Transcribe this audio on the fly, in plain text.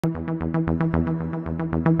अस्सलाम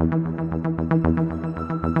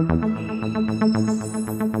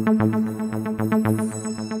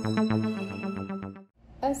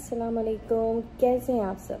वालेकुम, कैसे हैं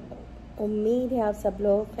आप सब लोग। उम्मीद है आप सब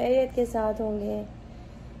लोग खैरियत के साथ होंगे।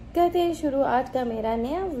 करते हैं शुरू आज का मेरा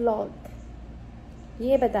नया व्लॉग।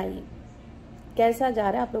 ये बताइए कैसा जा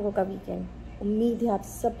रहा है आप लोगों का वीकेंड। उम्मीद है आप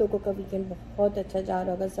सब लोगों का वीकेंड बहुत अच्छा जा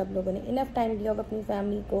रहा होगा। सब लोगों ने इनफ टाइम दिया होगा अपनी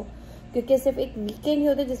फैमिली को, क्योंकि सिर्फ एक वीकेंड ही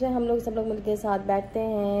होता है जिसमें हम लोग सब लोग मिलकर साथ बैठते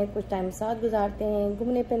हैं, कुछ टाइम साथ गुजारते हैं,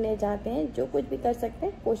 घूमने फिरने जाते हैं, जो कुछ भी कर सकते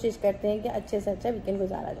हैं कोशिश करते हैं कि अच्छे से अच्छा वीकेंड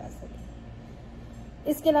गुजारा जा सके।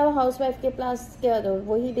 इसके अलावा हाउसवाइफ के प्लस क्या तो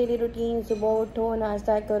वही डेली रूटीन, सुबह उठो,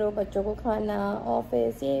 नाश्ता करो, बच्चों को खाना,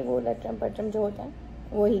 ऑफिस, ये वो लटरम पटरम जो होता है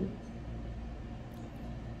वही।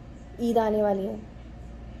 ईद आने वाली है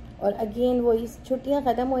और अगेन वही छुट्टियां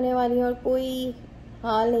ख़त्म होने वाली हैं और कोई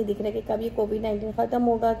हाल नहीं दिख रहा कि कब ये कोविड-19 ख़त्म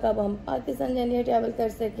होगा, कब हम पाकिस्तान जाने ट्रैवल कर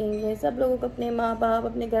सकेंगे। सब लोगों को अपने माँ बाप,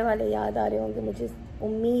 अपने घर वाले याद आ रहे होंगे। मुझे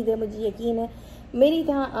उम्मीद है, मुझे यकीन है मेरी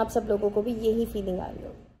तरह आप सब लोगों को भी यही फीलिंग आ रही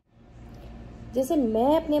होगी। जैसे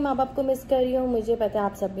मैं अपने माँ बाप को मिस कर रही हूँ, मुझे पता है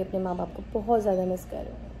आप सब भी अपने माँ बाप को बहुत ज़्यादा मिस कर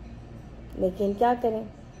रहे हो। लेकिन क्या करें,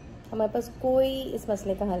 हमारे पास कोई इस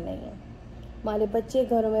मसले का हल नहीं है। हमारे बच्चे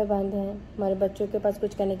घरों में बंद हैं, हमारे बच्चों के पास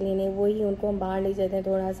कुछ करने के लिए नहीं, वही उनको हम बाहर ले जाते हैं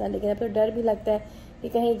थोड़ा सा। लेकिन अब तो डर भी लगता है कि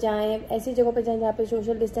कहीं जाएँ, ऐसी जगहों पर जाएँ जहाँ पे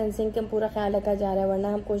सोशल डिस्टेंसिंग का पूरा ख्याल रखा जा रहा है, वरना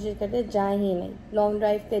हम कोशिश करते हैं जाएँ ही नहीं। लॉन्ग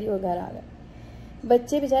ड्राइव करिए और घर आ गए।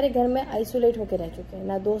 बच्चे बेचारे घर में आइसोलेट होकर रह चुके हैं,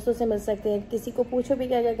 ना दोस्तों से मिल सकते हैं। किसी को पूछो भी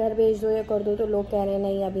क्या घर भेज दो या कर दो तो लोग कह रहे हैं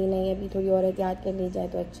नहीं अभी थोड़ी और एहतियात कर ली जाए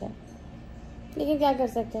तो अच्छा है। लेकिन क्या कर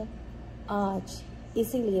सकते हैं। आज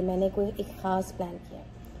इसीलिए मैंने कोई एक ख़ास प्लान किया।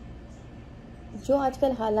 जो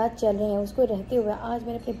आजकल हालात चल रहे हैं उसको रहते हुए आज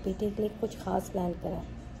मैंने अपने बेटे के लिए कुछ ख़ास प्लान करा,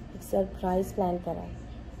 एक सरप्राइज़ प्लान करा।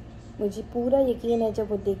 मुझे पूरा यकीन है जब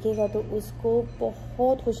वो देखेगा तो उसको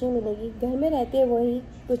बहुत खुशी मिलेगी। घर में रहते वही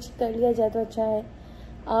कुछ कर लिया जाए तो अच्छा है।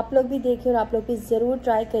 आप लोग भी देखिए और आप लोग भी ज़रूर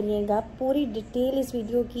ट्राई करिएगा। पूरी डिटेल इस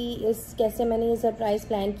वीडियो की, इस कैसे मैंने ये सरप्राइज़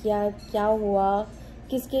प्लान किया, क्या हुआ,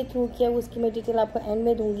 किसके थ्रू किया, उसकी मैं डिटेल आपको एंड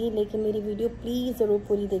में दूंगी। लेकिन मेरी वीडियो प्लीज़ ज़रूर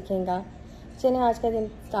पूरी देखिएगा। चलें आज का दिन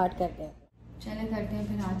स्टार्ट करते हैं। चले करते हैं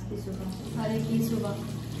फिर आज की सुबह। अरे की सुबह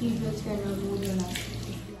 3 बज करना मूड बना।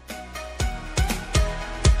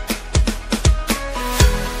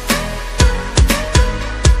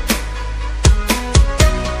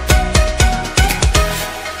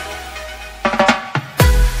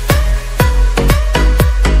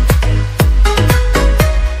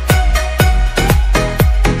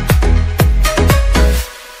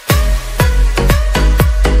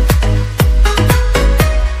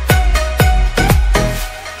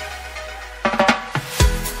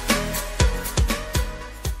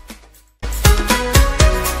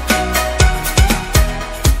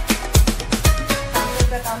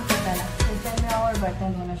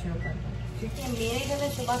 बर्तन धोना शुरू कर दो, क्योंकि मेरे घर में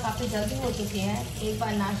सुबह काफ़ी जल्दी हो चुकी है। एक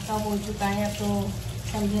बार नाश्ता हो चुका है, अब तो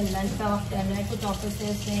समझे लंच का वक्त चल रहा है। कुछ ऑफिस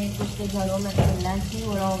से, कुछ के घरों में तो लंच ही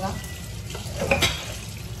हो रहा होगा।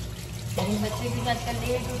 लेकिन बच्चे भी आजकल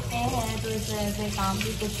लेट उठते हैं तो इस वजह से काम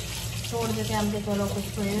भी कुछ छोड़ देते हैं हम कि चलो कुछ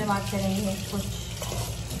थोड़ी देर बात करेंगे, कुछ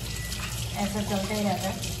ऐसा चलता ही रहता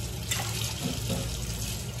है।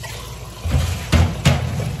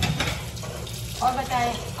 और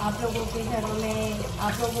बताएं आप लोगों के घरों में,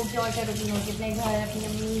 आप लोगों की और क्या रूटीन होती है। अपने घर, अपनी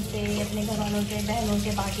अम्मी से, अपने घर वालों से, बहनों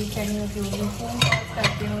से बातचीत करनी होती होगी, फ़ोन कॉल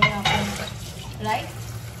करती हूँ या फिर राइट।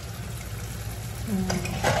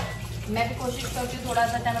 मैं भी कोशिश करती हूँ थोड़ा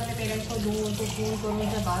सा टाइम अपने पेरेंट्स को दूँ, उनको फ़ोन करूँ,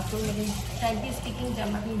 उनसे बात करूँ। लेकिन फ्रैंकली स्पीकिंग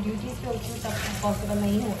जब मैं अपनी ड्यूटीज़ पे होती हूँ तब पॉसिबल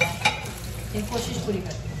नहीं होता। लेकिन कोशिश पूरी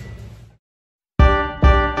करती हूँ।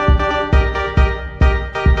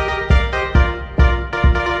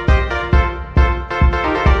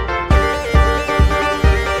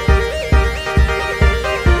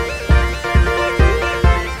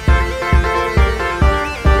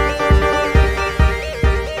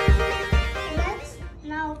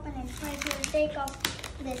 Take off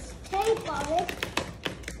this tape of it.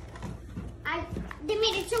 They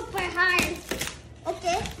made it super hard.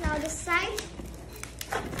 Okay, now this side.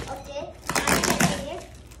 Okay,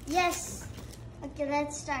 yes. Okay,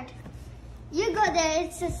 let's start. You go there.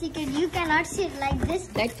 It's a secret. You cannot sit like this.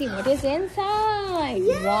 Let's see what is inside.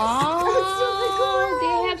 Yes, wow, that's super cool.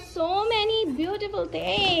 They have so many beautiful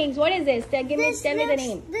things. What is this? Tell me the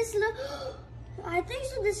name. This look. I think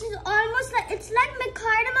so. This is almost like it's like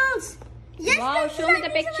McCardamals. Yes, wow, show me the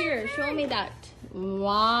picture. Show me that.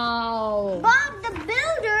 Wow. Bob the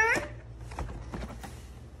Builder.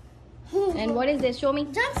 And what is this? Show me.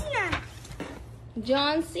 John Cena.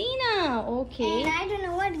 John Cena. Okay. And I don't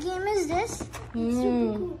know what game is this. It's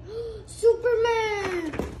super cool.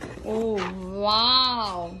 Superman.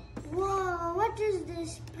 Wow. Whoa, what is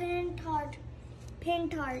this? Paint art.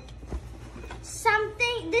 Paint art.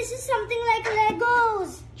 Something, this is something like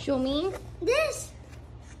Legos. Show me. This.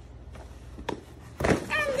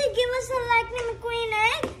 And they give us a Lightning McQueen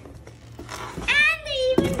egg. And they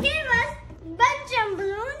even gave us bunch of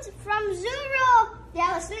balloons from Zoro. They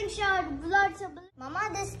have a slingshot, lots of balloons.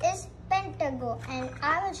 Mama, this is Pentago, and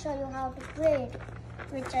I will show you how to play it,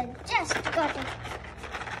 which I just got it.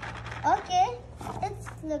 Okay, it's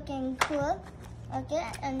looking cool. Okay,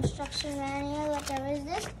 instruction manual, whatever is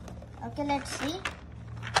this. Okay, let's see.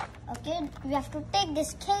 Okay, we have to take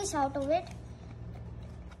this case out of it.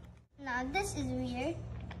 Now this is weird.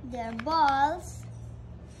 There are balls.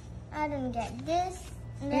 I don't get this.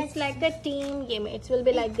 It's like the team game. It will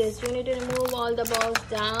be like this. You need to remove all the balls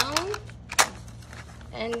down.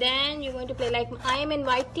 And then you're going to play like I am in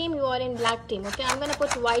white team, you are in black team. Okay, I'm going to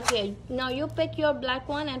put white here. Now you pick your black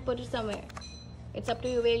one and put it somewhere. It's up to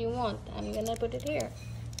you where you want. I'm going to put it here.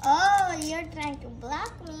 Oh, you're trying to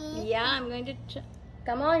block me. Yeah, I'm going to...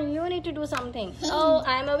 Come on, you need to do something. Oh,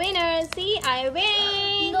 I'm a winner. See, I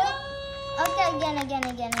win. No. Okay, again.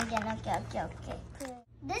 Okay.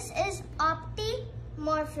 This is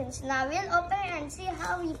Optimorphins. Now we'll open it and see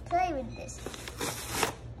how we play with this.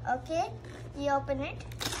 Okay, we open it.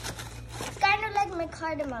 It's kind of like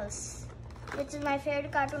McCardamals, which is my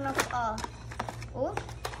favorite cartoon of all. Oh,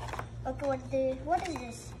 okay, what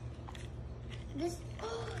is this?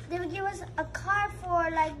 They will give us a car for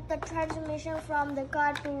like the transformation from the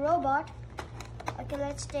car to robot. Okay,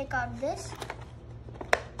 let's take out this.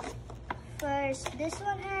 First, this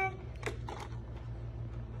one hand.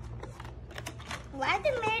 Why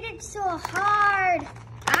they made it so hard?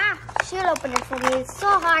 Ah, she'll open it for me. It's so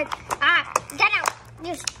hard. Ah, get out.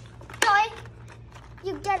 You toy.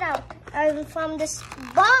 You get out from this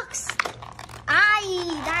box.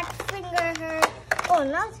 Aye, that finger hurt. Oh,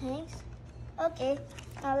 no thanks. Okay,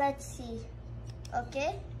 now let's see.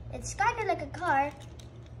 Okay, it's kind of like a car.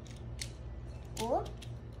 Oh,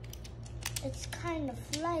 it's kind of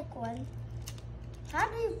like one. How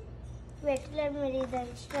do you... Wait, let me read the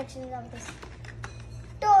instructions of this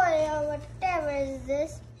toy or whatever is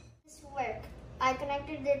this. This work. I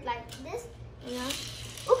connected it like this. Yeah.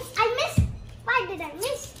 Oops, I missed. Why did I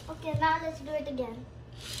miss? Okay, now let's do it again.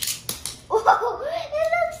 Oh, it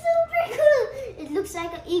looks super cool. It looks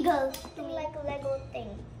like an eagle. Something like a Lego thing.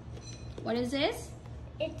 What is this?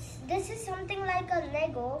 This is something like a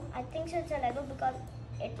Lego. I think so it's a Lego because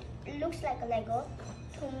it looks like a Lego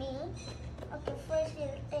to me. Okay, first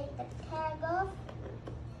we'll take the tag off.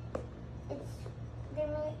 They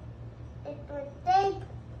made it with tape.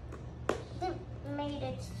 They made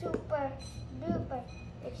it super duper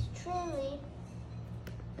extremely.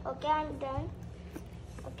 Okay, I'm done.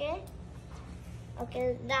 Okay.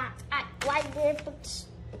 Okay, why they put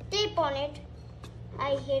tape on it?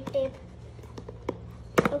 I hate tape.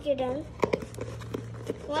 Okay, done.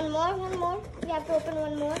 One more. We have to open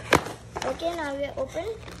one more. Okay, now we are open.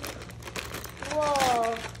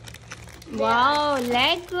 Whoa. Wow,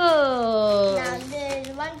 Lego. Now there's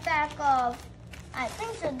one pack of, I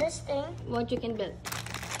think so, this thing. What you can build.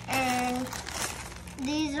 And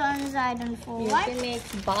these ones I don't know You what. can make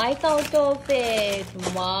bike out of it.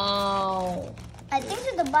 Wow. I think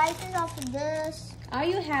so the bike is after this. Are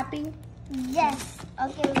you happy? Yes.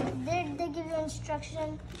 Okay, they give you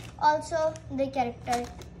instruction. Also the character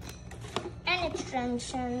and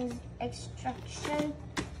extraction.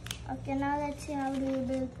 Okay, now let's see how do you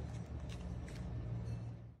build.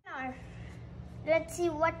 Let's see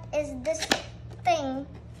what is this thing.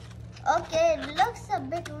 Okay, it looks a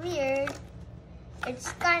bit weird.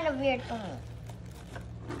 It's kind of weird to me.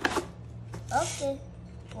 Okay.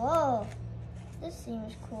 Whoa. This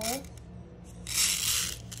seems cool.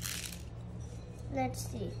 Let's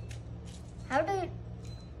see. How do you...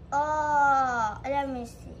 Oh, let me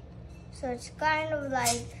see. So it's kind of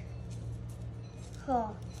like...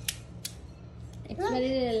 Oh. It's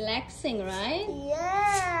very relaxing, right?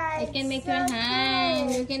 Yeah. You can make so your hand.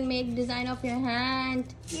 cool. You can make design of your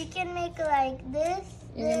hand. You can make like this.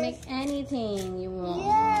 You can make anything you want.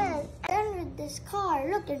 Yes. Done with this car.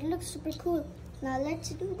 Look, it looks super cool. Now let's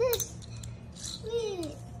do this.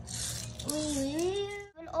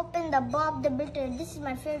 We'll open the Bob the Builder. This is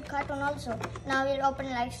my favorite cartoon also. Now we'll open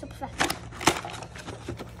it like super fast.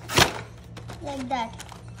 Like that.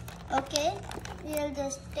 Okay. We'll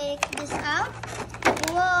just take this out.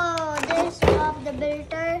 Whoa, there's Bob the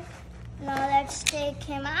Builder. Now let's take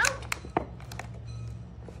him out.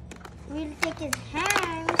 We'll take his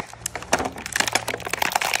hands.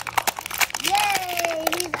 Yay,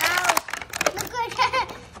 he's out. Look at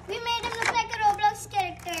we made him look like a Roblox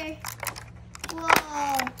character.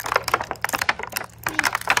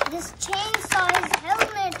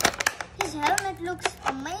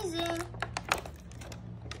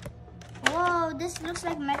 looks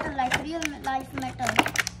like metal, like real life metal.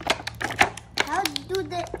 How do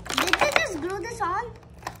they? Did they just glue this on?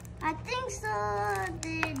 I think so.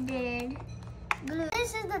 They did. Glue.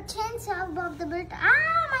 This is the chainsaw above the built.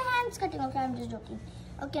 Ah, my hand's cutting. Okay, I'm just joking.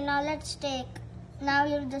 Okay, now let's take. Now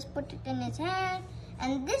you'll just put it in his hand,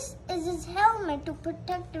 and this is his helmet to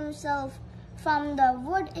protect himself from the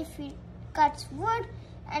wood if he cuts wood.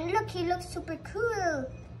 And look, he looks super cool.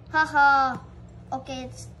 Haha. Okay,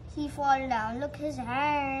 he fall down. Look, his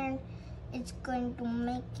hand. It's going to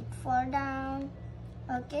make it fall down.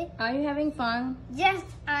 Okay. Are you having fun? Yes,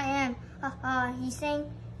 I am. Haha. He's saying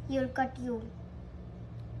he'll cut you.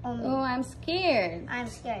 Oh, I'm scared. I'm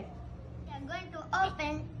scared. I'm going to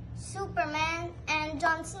open Superman and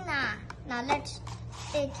John Cena. Now let's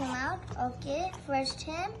take him out. Okay, first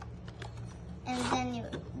him, and then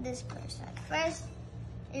this person. First,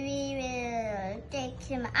 we will take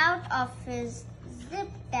him out of his zip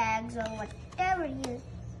tags or whatever he is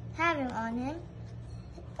having on him.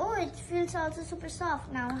 Oh, it feels also super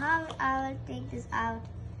soft. Now how I will take this out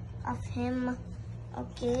of him.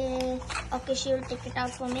 Okay, she will take it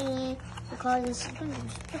out for me because it's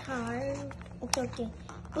super hard. Okay.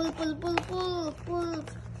 Pull.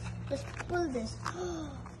 Just pull this.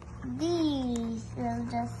 These will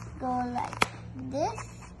just go like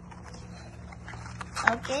this.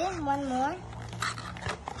 Okay, one more.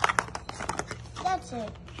 That's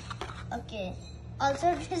it. Okay.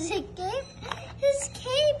 Also, his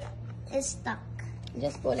cape is stuck.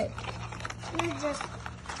 Just pull it. You just.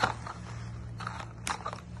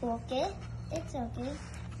 Okay, it's okay.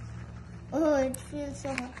 Oh, it feels so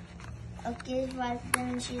hot. Okay, while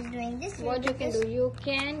then she's doing this. What you can do, you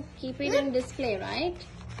can keep it in display, right?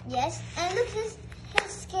 Yes, and look, his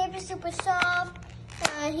cape is super soft.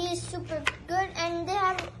 He is super good, and they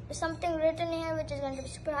have something written here which is going to be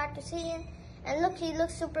super hard to see. And look, he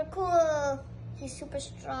looks super cool. He's super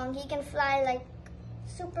strong. He can fly like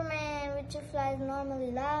Superman, which he flies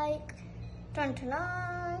normally like. Turn.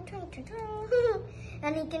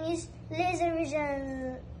 And he can use laser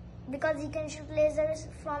vision because he can shoot lasers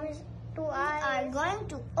from his 2 eyes. We are going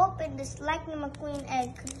to open this Lightning McQueen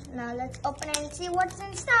egg. Now let's open it and see what's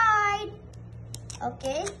inside.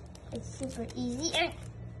 Okay, it's super easy.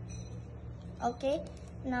 Okay,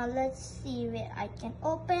 now let's see where I can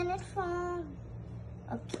open it from.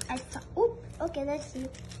 Okay, okay, let's see.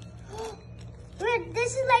 Wait,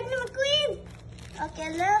 this is Lightning McQueen.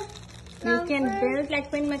 Okay, look. You can build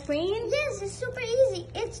Lightning McQueen? Yes, it's super easy.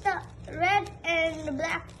 It's the red and the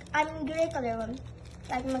black, gray color one.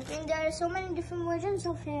 Lightning McQueen, there are so many different versions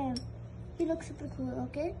of him. He looks super cool,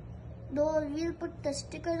 okay? Though we'll put the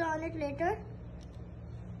stickers on it later.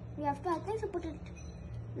 We have to, I think, so put it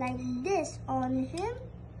like this on him.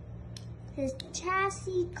 His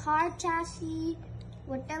chassis, car chassis,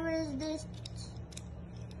 whatever is this.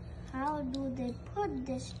 How do they put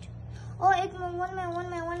this? Oh,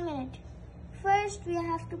 one minute. First, we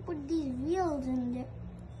have to put these wheels in the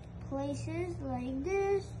places like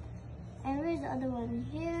this. And where's the other one?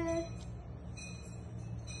 Here.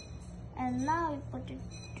 And now we put it.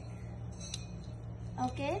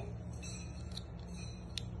 Okay.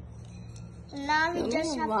 Now we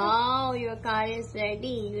just have wow, your car is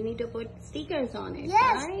ready. You need to put stickers on it,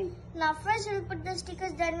 yes. Right? Now first we'll put the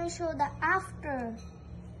stickers, then we'll show the after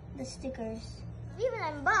the stickers. We will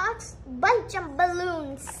unbox bunch of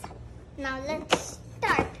balloons. Now let's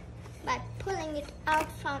start by pulling it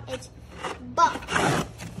out from its box.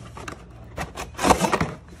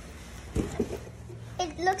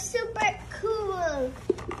 It looks super cool.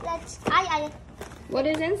 What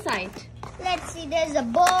is inside? Let's see, there's a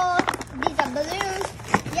ball. These are balloons.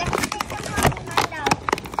 You have to take them out and find out.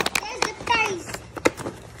 There's the dice.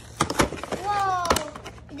 Whoa.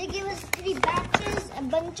 They give us 3 batches, a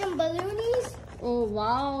bunch of balloonies. Oh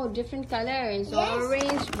wow, different colors. Yes.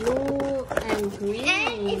 Orange, blue, and green.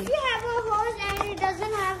 And if you have a hose and it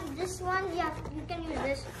doesn't have this one, you can use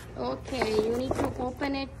this. Okay, you need to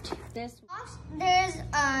open it. This. There's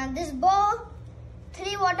this ball,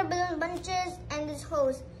 3 water balloon bunches, and this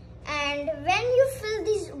hose. And when you fill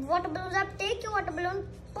these water balloons up, take your water balloon,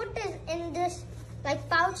 put it in this like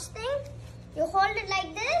pouch thing. You hold it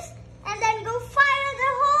like this, and then go fire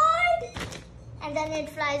the hole, and then it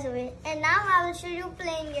flies away. And now I will show you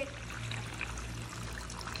playing it.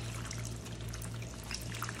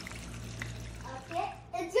 Okay,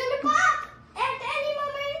 it's gonna pop at any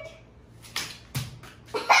moment.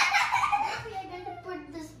 We are going to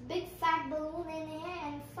put this big fat balloon in here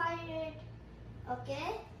and fire it.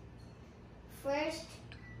 Okay. First.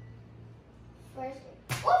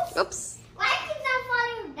 Oops. Oops. Why keeps on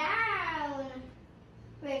falling down?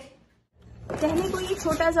 Wait. कहने को ये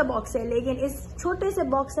छोटा सा box है, लेकिन इस छोटे से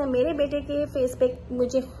बॉक्स में मेरे बेटे के फेस पे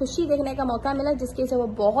मुझे खुशी देखने का मौका मिला, जिसके से वो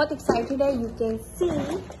बहुत एक्साइटेड है। यू कैन सी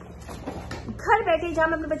घर बैठे जहाँ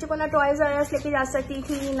मैं अपने बच्चे को ना टॉयज वायर्स लेके जा सकती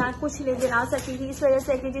थी, ना कुछ लेके आ सकती थी, इस वजह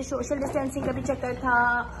से कि जो सोशल डिस्टेंसिंग का भी चक्कर था,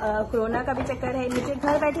 कोरोना का भी चक्कर है, मुझे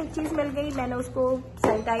घर बैठे एक चीज़ मिल गई, मैंने उसको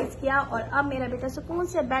सैनिटाइज किया और अब मेरा बेटा सुकून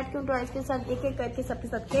से बैठ के टॉयज के साथ एक एक करके सबके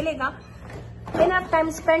साथ खेलेगा, इनफ टाइम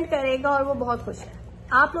स्पेंड करेगा और वो बहुत खुश है।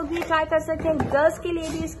 आप लोग भी ट्राई कर सकते हैं। गर्ल्स के लिए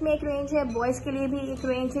भी इसमें एक रेंज है, बॉयज के लिए भी एक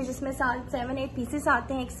रेंज है, जिसमें 7-8 पीसेस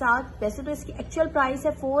आते हैं एक साथ। वैसे तो इसकी एक्चुअल प्राइस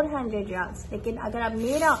है 400 रियाल्स, लेकिन अगर आप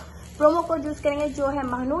मेरा प्रोमो कोड यूज करेंगे जो है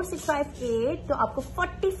महनूर 658 तो आपको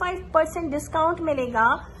 45% डिस्काउंट मिलेगा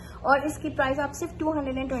और इसकी प्राइस आप सिर्फ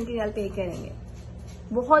 220 रियाल पे करेंगे।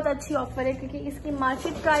 बहुत अच्छी ऑफर है क्योंकि इसकी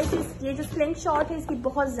मार्केट प्राइस, ये जो स्लिंग शॉट है इसकी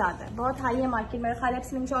बहुत ज्यादा है, बहुत हाई है मार्केट में। खाली आप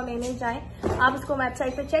स्लिंग शॉट लेने जाएं, आप इसको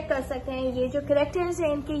वेबसाइट पे चेक कर सकते हैं। ये जो कैरेक्टर्स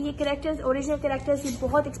हैं इनके, ये कैरेक्टर्स ओरिजिनल कैरेक्टर्स ये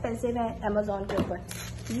बहुत एक्सपेंसिव है अमेजोन के ऊपर।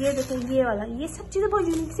 ये देखें, ये वाला, ये सब चीजें बहुत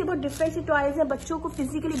यूनिक से, बहुत डिफरेंट सी टॉयज है, बच्चों को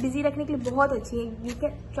फिजिकली बिजी रखने के लिए बहुत अच्छी है। You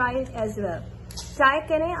can try it as well, try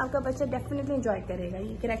करें, आपका बच्चा डेफिनेटली एंजॉय करेगा।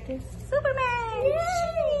 ये कैरेक्टर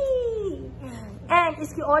सुपरमैन। एंड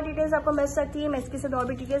इसकी और डिटेल्स आपको मिल सकती है, मैं इसके साथ और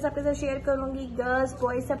भी डिटेल्स आपके साथ शेयर करूंगी। गर्ल्स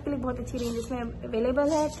बॉयज सबके लिए बहुत अच्छी रेंज इसमें अवेलेबल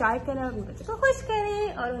है। ट्राई करें और बच्चे को खुश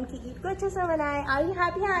करें और उनकी ईद को अच्छे से मनाएं। Are you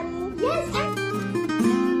happy honey?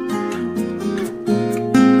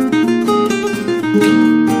 Yes.